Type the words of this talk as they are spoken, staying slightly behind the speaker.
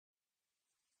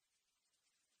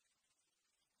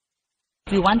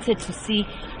We wanted to see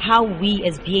how we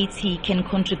as BAT can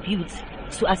contribute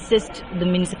to assist the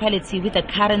municipality with the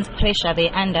current pressure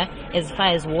they're under as far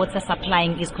as water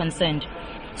supplying is concerned.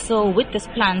 So with this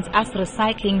plant, us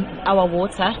recycling our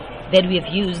water that we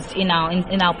have used in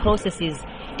our processes,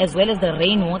 as well as the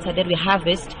rainwater that we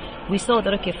harvest, we saw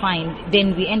that, okay, fine,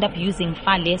 then we end up using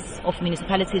far less of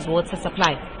municipality's water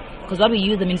supply. Because what we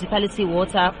use the municipality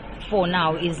water for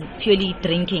now is purely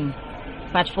drinking.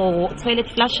 But for toilet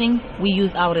flushing, we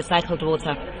use our recycled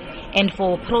water. And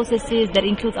for processes, that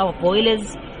includes our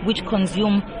boilers, which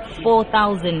consume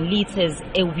 4,000 liters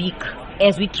a week.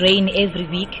 As we drain every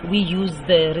week, we use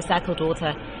the recycled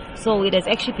water. So it has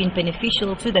actually been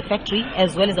beneficial to the factory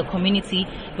as well as the community,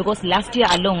 because last year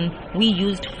alone, we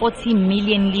used 40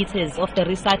 million liters of the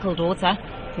recycled water,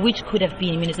 which could have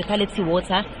been municipality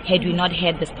water had we not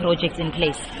had this project in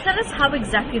place. Tell us how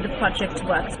exactly the project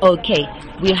works. Okay,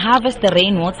 we harvest the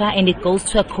rainwater and it goes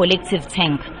to a collective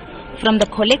tank. From the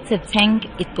collective tank,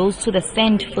 it goes to the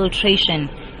sand filtration.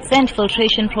 Sand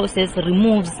filtration process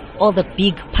removes all the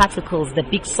big particles, the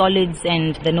big solids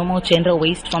and the normal general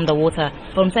waste from the water.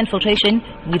 From sand filtration,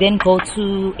 we then go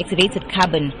to activated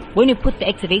carbon. When you put the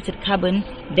activated carbon,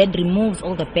 that removes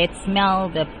all the bad smell,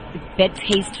 the bad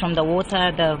taste from the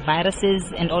water, the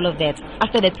viruses and all of that.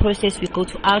 After that process, we go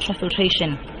to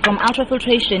ultrafiltration. From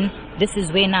ultrafiltration, this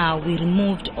is where now we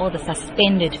removed all the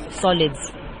suspended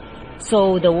solids.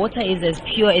 So the water is as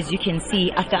pure as you can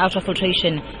see after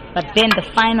ultrafiltration. But then the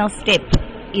final step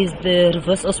is the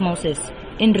reverse osmosis.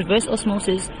 In reverse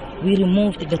osmosis, we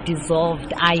removed the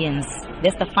dissolved ions.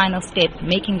 That's the final step,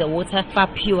 making the water far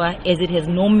pure, as it has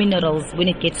no minerals when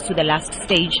it gets to the last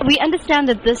stage. We understand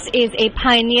that this is a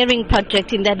pioneering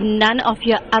project in that none of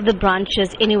your other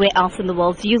branches anywhere else in the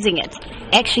world is using it.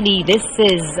 Actually, this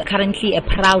is currently a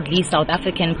proudly South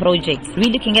African project.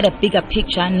 We're looking at a bigger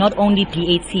picture, not only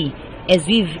BAT, as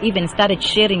we've even started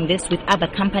sharing this with other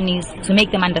companies to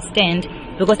make them understand,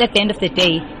 because at the end of the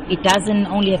day, it doesn't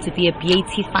only have to be a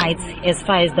BAT fight as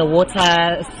far as the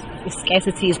water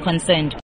scarcity is concerned.